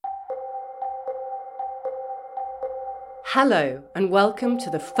Hello and welcome to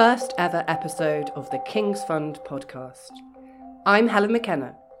the first ever episode of the King's Fund podcast. I'm Helen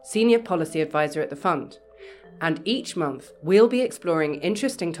McKenna, Senior Policy Advisor at the Fund, and each month we'll be exploring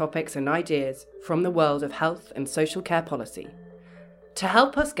interesting topics and ideas from the world of health and social care policy. To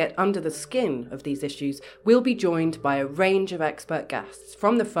help us get under the skin of these issues, we'll be joined by a range of expert guests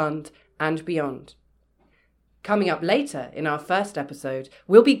from the Fund and beyond. Coming up later in our first episode,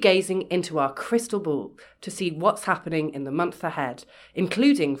 we'll be gazing into our crystal ball to see what's happening in the month ahead,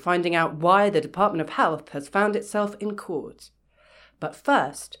 including finding out why the Department of Health has found itself in court. But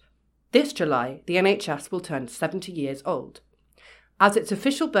first, this July, the NHS will turn 70 years old. As its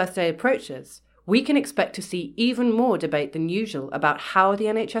official birthday approaches, we can expect to see even more debate than usual about how the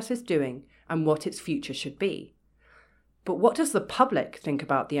NHS is doing and what its future should be. But what does the public think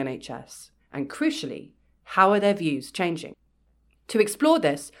about the NHS? And crucially, how are their views changing? To explore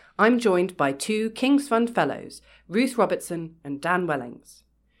this, I'm joined by two King's Fund Fellows, Ruth Robertson and Dan Wellings.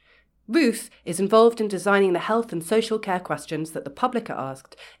 Ruth is involved in designing the health and social care questions that the public are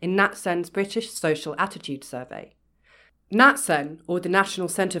asked in NatSen's British Social Attitude Survey. NatSen, or the National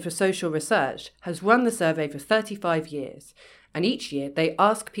Centre for Social Research, has run the survey for 35 years, and each year they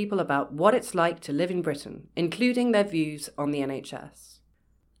ask people about what it's like to live in Britain, including their views on the NHS.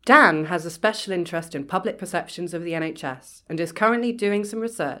 Dan has a special interest in public perceptions of the NHS and is currently doing some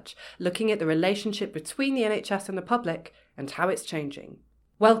research looking at the relationship between the NHS and the public and how it's changing.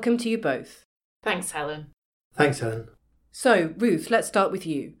 Welcome to you both. Thanks, Helen. Thanks, Helen. So, Ruth, let's start with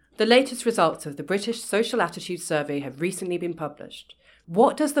you. The latest results of the British Social Attitude Survey have recently been published.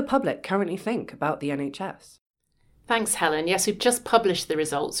 What does the public currently think about the NHS? Thanks, Helen. Yes, we've just published the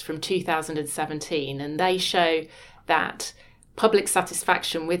results from 2017 and they show that public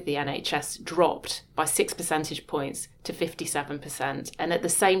satisfaction with the NHS dropped by 6 percentage points to 57%, and at the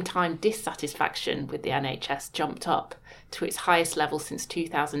same time dissatisfaction with the NHS jumped up to its highest level since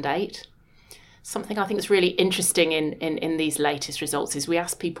 2008. Something I think is really interesting in these latest results is we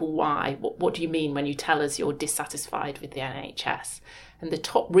ask people why. What do you mean when you tell us you're dissatisfied with the NHS? And the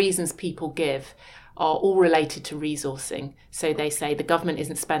top reasons people give are all related to resourcing. So they say the government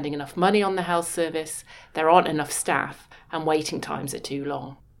isn't spending enough money on the health service, there aren't enough staff, and waiting times are too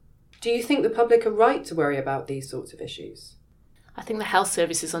long. Do you think the public are right to worry about these sorts of issues? I think the health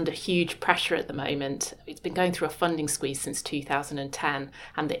service is under huge pressure at the moment. It's been going through a funding squeeze since 2010,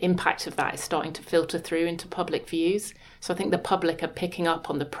 and the impact of that is starting to filter through into public views. So I think the public are picking up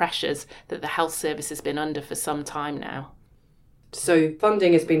on the pressures that the health service has been under for some time now. So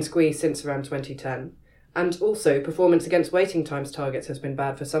funding has been squeezed since around 2010, and also performance against waiting times targets has been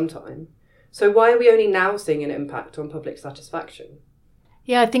bad for some time. So why are we only now seeing an impact on public satisfaction?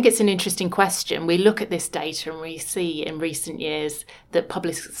 Yeah, I think it's an interesting question. We look at this data and we see in recent years that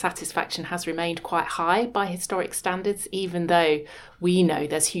public satisfaction has remained quite high by historic standards, even though we know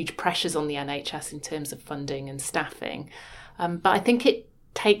there's huge pressures on the NHS in terms of funding and staffing. But I think it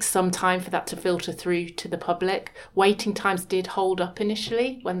takes some time for that to filter through to the public. Waiting times did hold up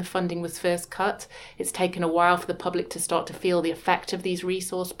initially when the funding was first cut. It's taken a while for the public to start to feel the effect of these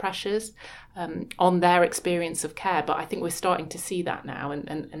resource pressures on their experience of care. But I think we're starting to see that now.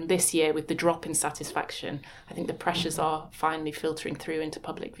 And this year, with the drop in satisfaction, I think the pressures are finally filtering through into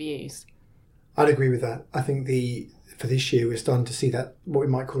public views. I'd agree with that. I think for this year, we're starting to see that, what we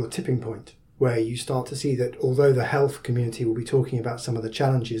might call a tipping point, where you start to see that although the health community will be talking about some of the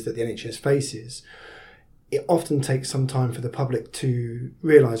challenges that the NHS faces, it often takes some time for the public to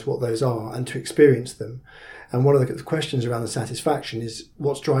realise what those are and to experience them. And one of the questions around the satisfaction is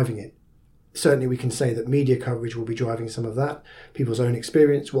what's driving it. Certainly we can say that media coverage will be driving some of that, people's own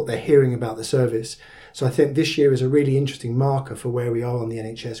experience, what they're hearing about the service. So I think this year is a really interesting marker for where we are on the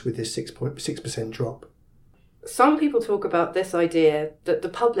NHS with this 6% drop. Some people talk about this idea that the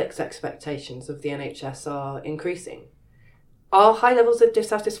public's expectations of the NHS are increasing. Are high levels of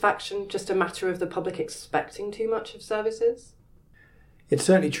dissatisfaction just a matter of the public expecting too much of services? It's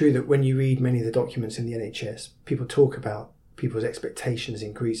certainly true that when you read many of the documents in the NHS, people talk about people's expectations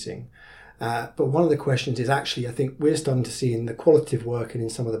increasing. But one of the questions is actually, I think we're starting to see in the qualitative work and in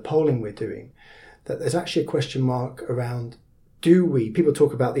some of the polling we're doing, that there's actually a question mark around people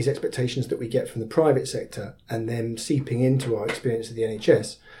talk about these expectations that we get from the private sector and them seeping into our experience of the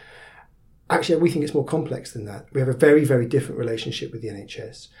NHS. Actually, we think it's more complex than that. We have a very, very different relationship with the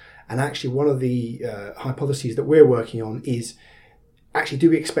NHS. And actually, one of the hypotheses that we're working on is, actually,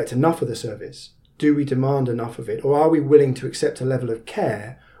 do we expect enough of the service? Do we demand enough of it? Or are we willing to accept a level of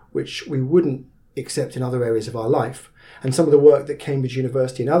care which we wouldn't accept in other areas of our life? And some of the work that Cambridge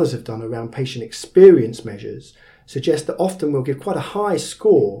University and others have done around patient experience measures suggests that often we'll give quite a high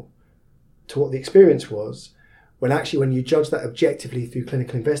score to what the experience was, when actually when you judge that objectively through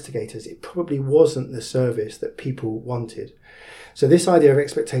clinical investigators, it probably wasn't the service that people wanted. So this idea of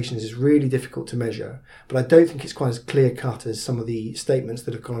expectations is really difficult to measure, but I don't think it's quite as clear-cut as some of the statements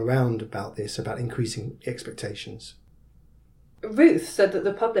that have gone around about this, about increasing expectations. Ruth said that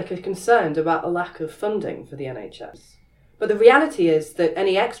the public are concerned about a lack of funding for the NHS. But the reality is that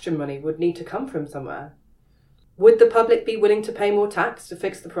any extra money would need to come from somewhere. Would the public be willing to pay more tax to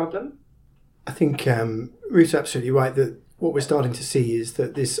fix the problem? I think Ruth's absolutely right that what we're starting to see is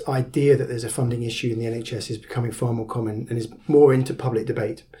that this idea that there's a funding issue in the NHS is becoming far more common and is more into public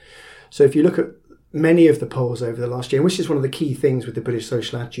debate. So if you look at many of the polls over the last year, and which is one of the key things with the British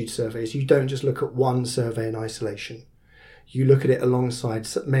Social Attitude Survey, is you don't just look at one survey in isolation. You look at it alongside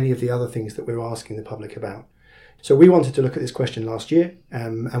many of the other things that we're asking the public about. So we wanted to look at this question last year,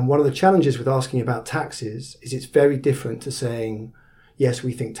 and one of the challenges with asking about taxes is it's very different to saying, yes,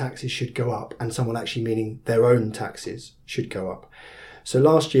 we think taxes should go up, and someone actually meaning their own taxes should go up. So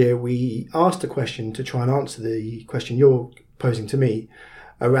last year we asked a question to try and answer the question you're posing to me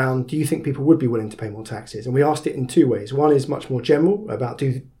around, do you think people would be willing to pay more taxes? And we asked it in two ways. One is much more general about,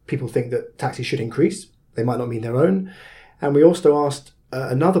 do people think that taxes should increase? They might not mean their own. And we also asked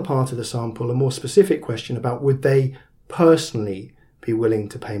another part of the sample, a more specific question about, would they personally be willing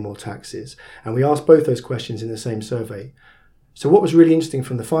to pay more taxes? And we asked both those questions in the same survey. So what was really interesting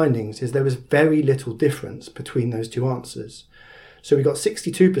from the findings is there was very little difference between those two answers. So we got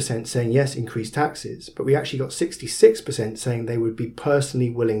 62% saying yes, increase taxes, but we actually got 66% saying they would be personally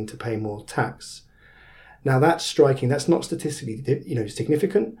willing to pay more tax. Now that's striking. That's not statistically,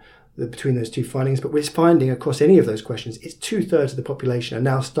 significant between those two findings, but we're finding across any of those questions, it's 2/3 of the population are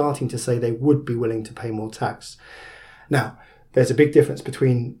now starting to say they would be willing to pay more tax. Now, there's a big difference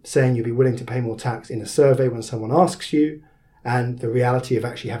between saying you'd be willing to pay more tax in a survey when someone asks you and the reality of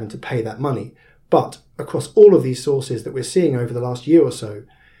actually having to pay that money. But across all of these sources that we're seeing over the last year or so,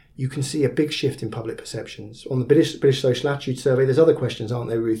 you can see a big shift in public perceptions. On the British Social Attitude Survey, there's other questions, aren't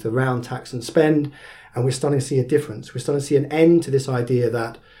there, Ruth, around tax and spend, and we're starting to see a difference. We're starting to see an end to this idea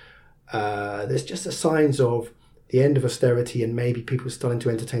that there's just the signs of the end of austerity and maybe people starting to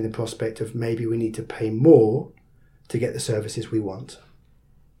entertain the prospect of maybe we need to pay more to get the services we want.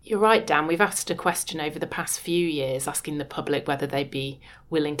 You're right, Dan. We've asked a question over the past few years asking the public whether they'd be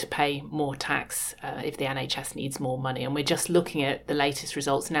willing to pay more tax if the NHS needs more money. And we're just looking at the latest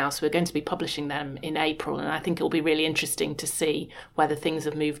results now. So we're going to be publishing them in April. And I think it'll be really interesting to see whether things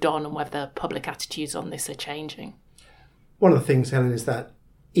have moved on and whether public attitudes on this are changing. One of the things, Helen, is that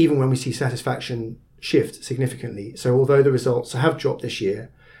even when we see satisfaction shift significantly, so although the results have dropped this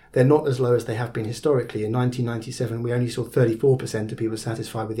year, they're not as low as they have been historically. In 1997, we only saw 34% of people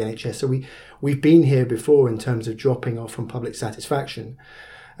satisfied with the NHS. So we've been here before in terms of dropping off from public satisfaction.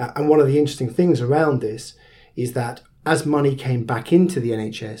 And one of the interesting things around this is that as money came back into the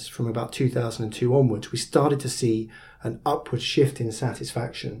NHS from about 2002 onwards, we started to see an upward shift in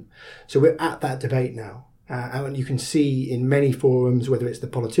satisfaction. So we're at that debate now. And you can see in many forums, whether it's the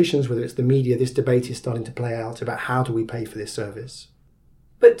politicians, whether it's the media, this debate is starting to play out about how do we pay for this service.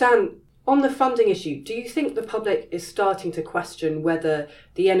 But Dan, on the funding issue, do you think the public is starting to question whether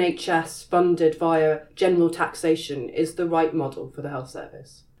the NHS funded via general taxation is the right model for the health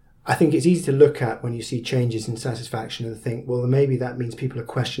service? I think it's easy to look at when you see changes in satisfaction and think, well, maybe that means people are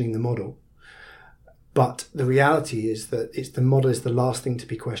questioning the model. But the reality is that the model is the last thing to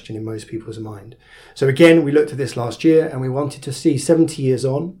be questioned in most people's mind. So again, we looked at this last year and we wanted to see 70 years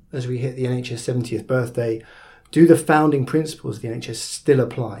on, as we hit the NHS 70th birthday, do the founding principles of the NHS still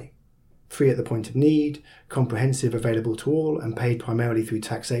apply? Free at the point of need, comprehensive, available to all, and paid primarily through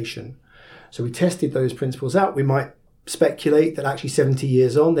taxation. So we tested those principles out. We might speculate that actually 70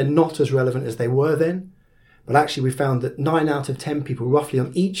 years on, they're not as relevant as they were then. But actually we found that 9 out of 10 people roughly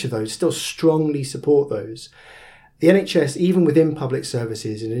on each of those still strongly support those. The NHS, even within public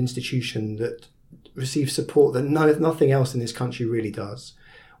services, is an institution that receives support that nothing else in this country really does.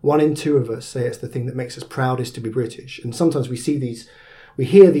 1 in 2 of us say it's the thing that makes us proudest to be British. And sometimes we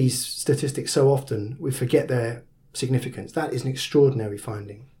hear these statistics so often, we forget their significance. That is an extraordinary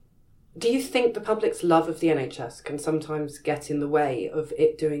finding. Do you think the public's love of the NHS can sometimes get in the way of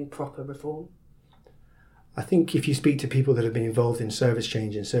it doing proper reform? I think if you speak to people that have been involved in service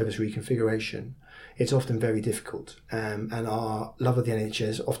change and service reconfiguration, it's often very difficult. And our love of the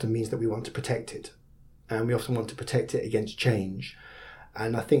NHS often means that we want to protect it. And we often want to protect it against change.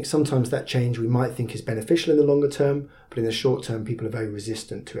 And I think sometimes that change we might think is beneficial in the longer term, but in the short term, people are very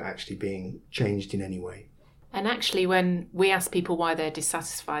resistant to it actually being changed in any way. And actually, when we ask people why they're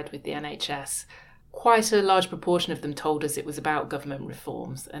dissatisfied with the NHS, quite a large proportion of them told us it was about government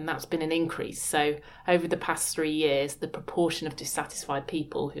reforms, and that's been an increase. So over the past 3 years, the proportion of dissatisfied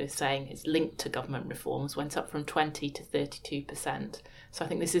people who are saying it's linked to government reforms went up from 20 to 32%. So I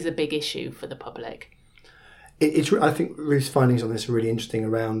think this is a big issue for the public. I think Ruth's findings on this are really interesting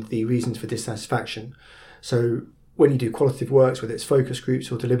around the reasons for dissatisfaction. So when you do qualitative works, whether it's focus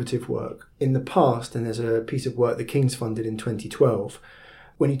groups or deliberative work, in the past, and there's a piece of work that King's Fund did in 2012,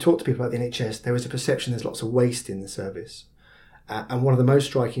 when you talk to people about the NHS, there was a perception there's lots of waste in the service. And one of the most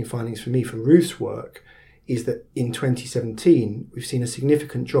striking findings for me from Ruth's work is that in 2017, we've seen a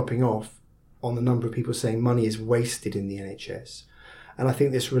significant dropping off on the number of people saying money is wasted in the NHS. And I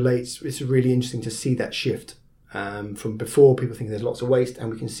think it's really interesting to see that shift from before people think there's lots of waste,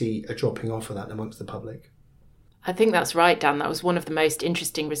 and we can see a dropping off of that amongst the public. I think that's right, Dan. That was one of the most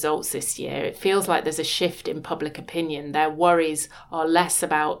interesting results this year. It feels like there's a shift in public opinion. Their worries are less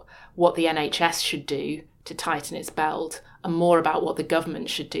about what the NHS should do to tighten its belt and more about what the government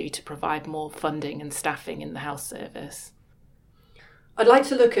should do to provide more funding and staffing in the health service. I'd like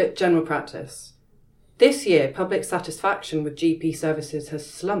to look at general practice. This year, public satisfaction with GP services has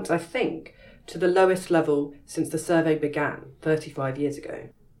slumped, I think, to the lowest level since the survey began 35 years ago.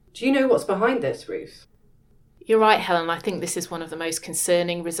 Do you know what's behind this, Ruth? You're right, Helen. I think this is one of the most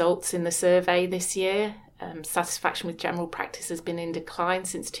concerning results in the survey this year. Satisfaction with general practice has been in decline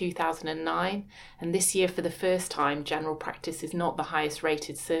since 2009, and this year, for the first time, general practice is not the highest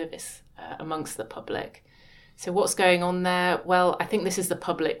rated service amongst the public. So what's going on there? Well, I think this is the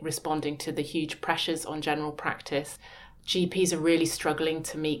public responding to the huge pressures on general practice. GPs are really struggling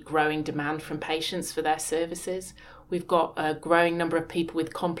to meet growing demand from patients for their services. We've got a growing number of people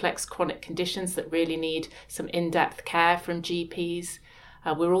with complex chronic conditions that really need some in-depth care from GPs.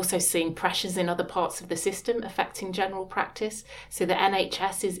 We're also seeing pressures in other parts of the system affecting general practice. So the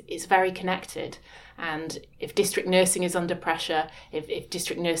NHS is very connected. And if district nursing is under pressure, if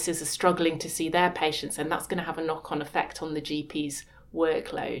district nurses are struggling to see their patients, then that's going to have a knock-on effect on the GP's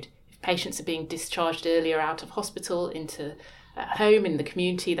workload. If patients are being discharged earlier out of hospital into home in the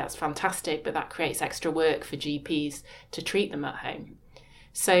community, that's fantastic, but that creates extra work for GPs to treat them at home.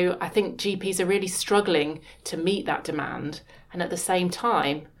 So I think GPs are really struggling to meet that demand, and at the same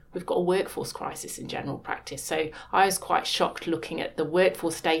time we've got a workforce crisis in general practice. So I was quite shocked looking at the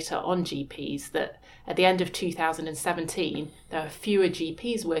workforce data on GPs that at the end of 2017 there were fewer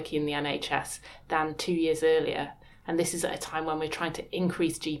GPs working in the NHS than 2 years earlier, and this is at a time when we're trying to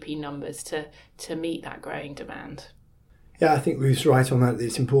increase GP numbers to meet that growing demand. Yeah, I think Ruth's right on that.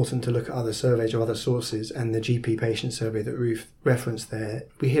 It's important to look at other surveys or other sources, and the GP patient survey that Ruth referenced there,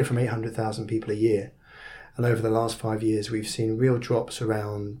 we hear from 800,000 people a year. And over the last 5 years, we've seen real drops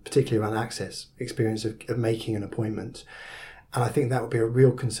particularly around access, experience of making an appointment. And I think that would be a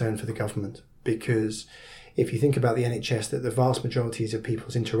real concern for the government, because if you think about the NHS, that the vast majority of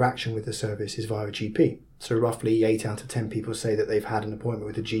people's interaction with the service is via a GP. So roughly 8 out of 10 people say that they've had an appointment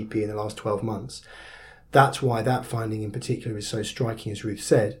with a GP in the last 12 months. That's why that finding in particular is so striking, as Ruth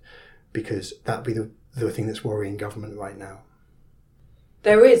said, because that'd be the thing that's worrying government right now.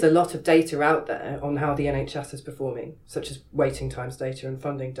 There is a lot of data out there on how the NHS is performing, such as waiting times data and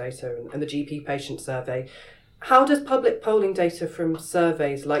funding data and the GP patient survey. How does public polling data from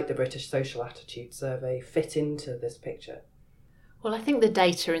surveys like the British Social Attitude Survey fit into this picture? Well, I think the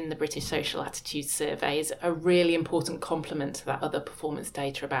data in the British Social Attitude Survey is a really important complement to that other performance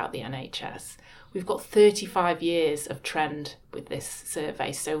data about the NHS. We've got 35 years of trend with this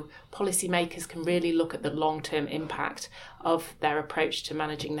survey, so policymakers can really look at the long-term impact of their approach to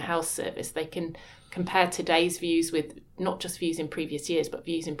managing the health service. They can compare today's views with not just views in previous years, but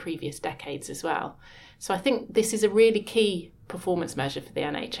views in previous decades as well. So I think this is a really key performance measure for the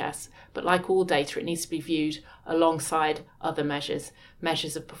NHS, but like all data, it needs to be viewed alongside other measures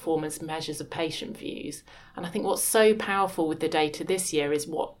of performance, measures of patient views. And I think what's so powerful with the data this year is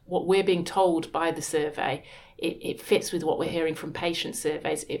what we're being told by the survey. It fits with what we're hearing from patient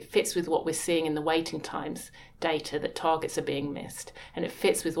surveys. It fits with what we're seeing in the waiting times data that targets are being missed. And it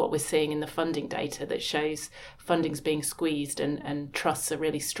fits with what we're seeing in the funding data that shows funding's being squeezed and trusts are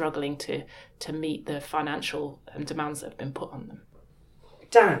really struggling to meet the financial demands that have been put on them.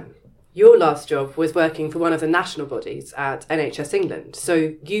 Dan, your last job was working for one of the national bodies at NHS England,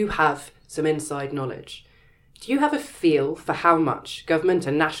 so you have some inside knowledge. Do you have a feel for how much government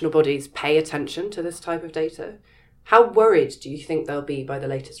and national bodies pay attention to this type of data? How worried do you think they'll be by the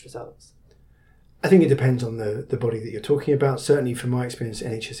latest results? I think it depends on the body that you're talking about. Certainly from my experience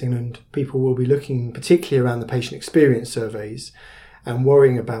at NHS England, people will be looking particularly around the patient experience surveys and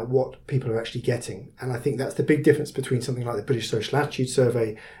worrying about what people are actually getting. And I think that's the big difference between something like the British Social Attitude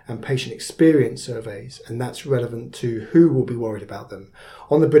Survey and patient experience surveys, and that's relevant to who will be worried about them.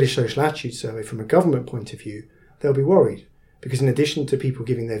 On the British Social Attitude Survey, from a government point of view, they'll be worried because in addition to people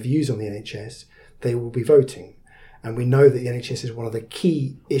giving their views on the NHS, they will be voting. And we know that the NHS is one of the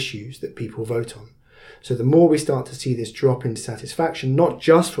key issues that people vote on. So the more we start to see this drop in satisfaction, not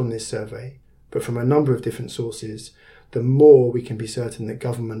just from this survey, but from a number of different sources, the more we can be certain that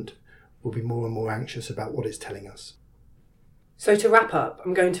government will be more and more anxious about what it's telling us. So to wrap up,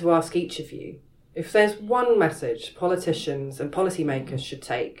 I'm going to ask each of you, if there's one message politicians and policymakers should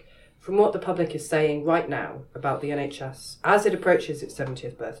take from what the public is saying right now about the NHS as it approaches its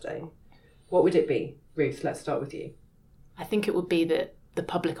 70th birthday, what would it be? Ruth, let's start with you. I think it would be that the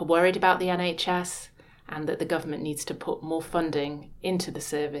public are worried about the NHS and that the government needs to put more funding into the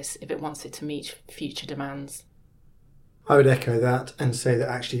service if it wants it to meet future demands. I would echo that and say that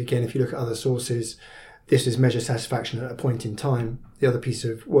actually, again, if you look at other sources, this is measure satisfaction at a point in time. The other piece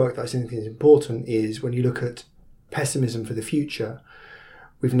of work that I think is important is when you look at pessimism for the future,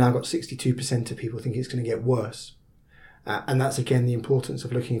 we've now got 62% of people think it's going to get worse. And that's, again, the importance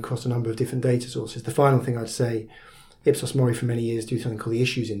of looking across a number of different data sources. The final thing I'd say, Ipsos Mori for many years do something called the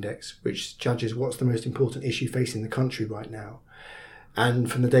Issues Index, which judges what's the most important issue facing the country right now.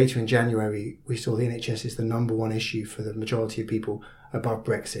 And from the data in January, we saw the NHS is the number one issue for the majority of people above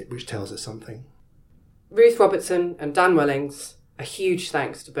Brexit, which tells us something. Ruth Robertson and Dan Wellings, a huge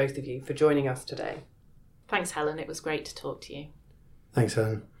thanks to both of you for joining us today. Thanks, Helen. It was great to talk to you. Thanks,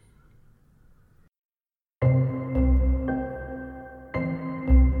 Helen.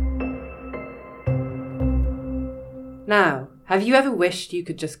 Now, have you ever wished you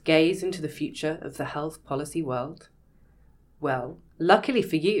could just gaze into the future of the health policy world? Well, luckily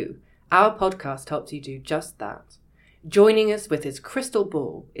for you, our podcast helps you do just that. Joining us with his crystal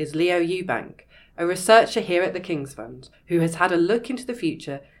ball is Leo Ewbank, a researcher here at the King's Fund, who has had a look into the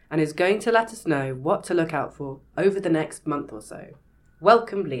future and is going to let us know what to look out for over the next month or so.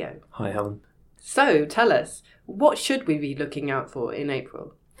 Welcome, Leo. Hi, Helen. So, tell us, what should we be looking out for in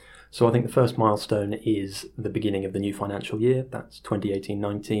April? So I think the first milestone is the beginning of the new financial year. That's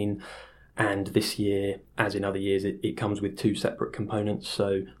 2018-19. And this year, as in other years, it comes with two separate components.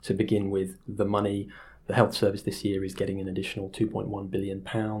 So to begin with, the money, the health service this year is getting an additional £2.1 billion,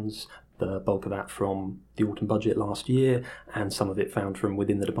 the bulk of that from the autumn budget last year, and some of it found from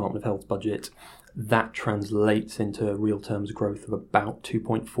within the Department of Health budget. That translates into real terms growth of about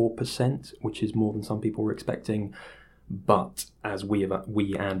 2.4%, which is more than some people were expecting. But as we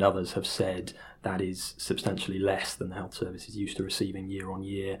and others have said, that is substantially less than the health service is used to receiving year on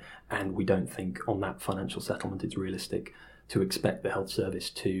year, and we don't think on that financial settlement it's realistic to expect the health service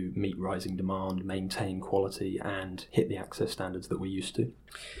to meet rising demand, maintain quality and hit the access standards that we're used to.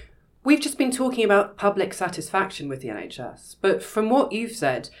 We've just been talking about public satisfaction with the NHS, but from what you've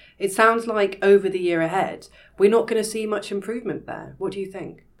said, it sounds like over the year ahead, we're not going to see much improvement there. What do you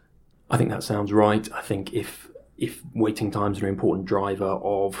think? I think that sounds right. I think if waiting times are an important driver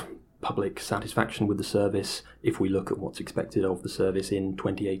of public satisfaction with the service, if we look at what's expected of the service in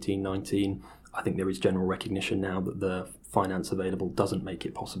 2018-19, I think there is general recognition now that the finance available doesn't make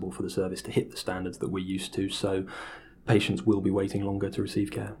it possible for the service to hit the standards that we're used to, so patients will be waiting longer to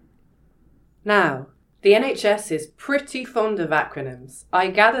receive care. Now, the NHS is pretty fond of acronyms. I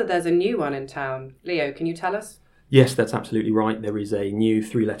gather there's a new one in town. Leo, can you tell us? Yes, that's absolutely right. There is a new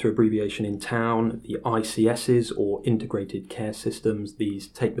three-letter abbreviation in town, the ICSs, or Integrated Care Systems. These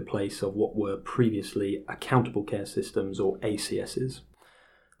take the place of what were previously Accountable Care Systems, or ACSs.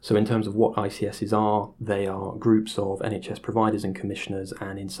 So in terms of what ICSs are, they are groups of NHS providers and commissioners,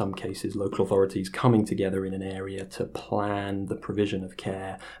 and in some cases local authorities coming together in an area to plan the provision of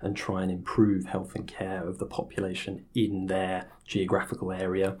care and try and improve health and care of the population in their geographical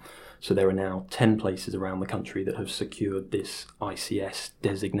area. So there are now 10 places around the country that have secured this ICS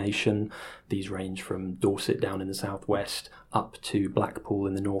designation. These range from Dorset down in the southwest up to Blackpool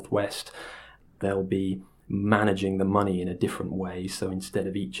in the northwest. They'll be managing the money in a different way. So instead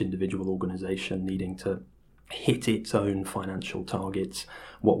of each individual organisation needing to hit its own financial targets,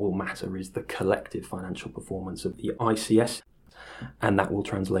 what will matter is the collective financial performance of the ICS, and that will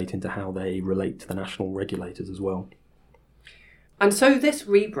translate into how they relate to the national regulators as well. And so this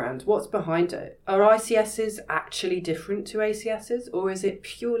rebrand, what's behind it? Are ICSs actually different to ACSs, or is it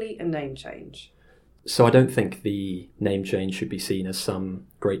purely a name change? So I don't think the name change should be seen as some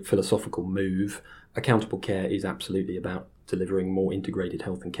great philosophical move. Accountable care is absolutely about delivering more integrated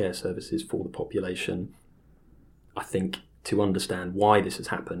health and care services for the population. I think to understand why this has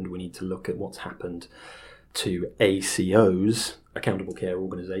happened, we need to look at what's happened to ACOs, accountable care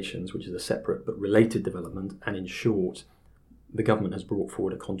organisations, which is a separate but related development. And in short, the government has brought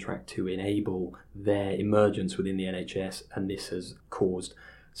forward a contract to enable their emergence within the NHS, and this has caused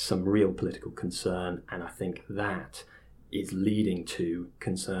some real political concern, and I think that is leading to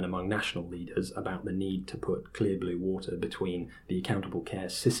concern among national leaders about the need to put clear blue water between the accountable care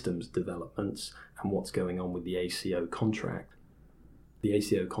systems developments and what's going on with the ACO contract. The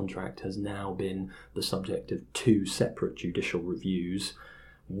ACO contract has now been the subject of 2 separate judicial reviews,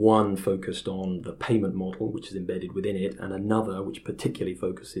 one focused on the payment model, which is embedded within it, and another which particularly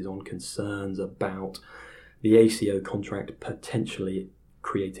focuses on concerns about the ACO contract potentially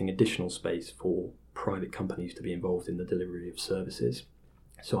creating additional space for private companies to be involved in the delivery of services.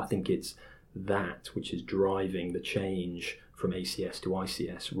 So I think it's that which is driving the change from ACS to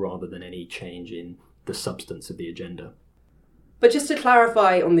ICS rather than any change in the substance of the agenda. But just to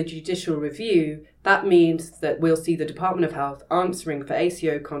clarify on the judicial review, that means that we'll see the Department of Health answering for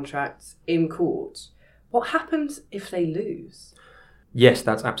ACO contracts in court. What happens if they lose? Yes,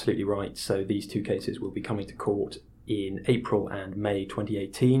 that's absolutely right. So these 2 cases will be coming to court in April and May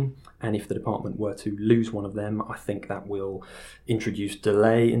 2018, and if the department were to lose one of them, I think that will introduce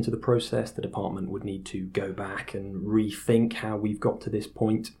delay into the process. The department would need to go back and rethink how we've got to this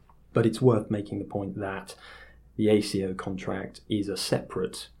point, but it's worth making the point that the ACO contract is a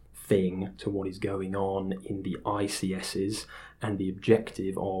separate thing to what is going on in the ICSs, and the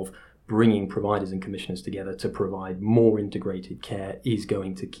objective of bringing providers and commissioners together to provide more integrated care is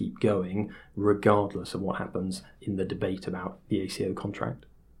going to keep going regardless of what happens in the debate about the ACO contract.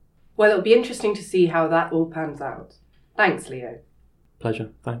 Well, it'll be interesting to see how that all pans out. Thanks, Leo.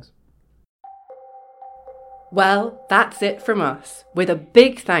 Pleasure, thanks. Well, that's it from us, with a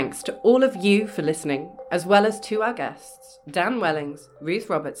big thanks to all of you for listening, as well as to our guests, Dan Wellings, Ruth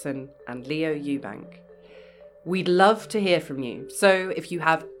Robertson and Leo Ewbank. We'd love to hear from you, so if you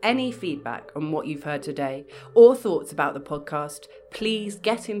have any feedback on what you've heard today or thoughts about the podcast, please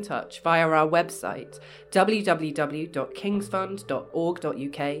get in touch via our website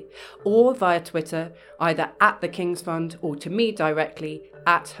www.kingsfund.org.uk or via Twitter, either at the King's Fund or to me directly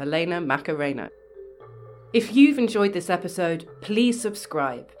at Helena Macarena. If you've enjoyed this episode, please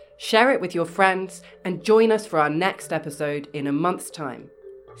subscribe, share it with your friends, and join us for our next episode in a month's time.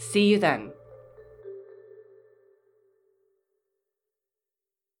 See you then.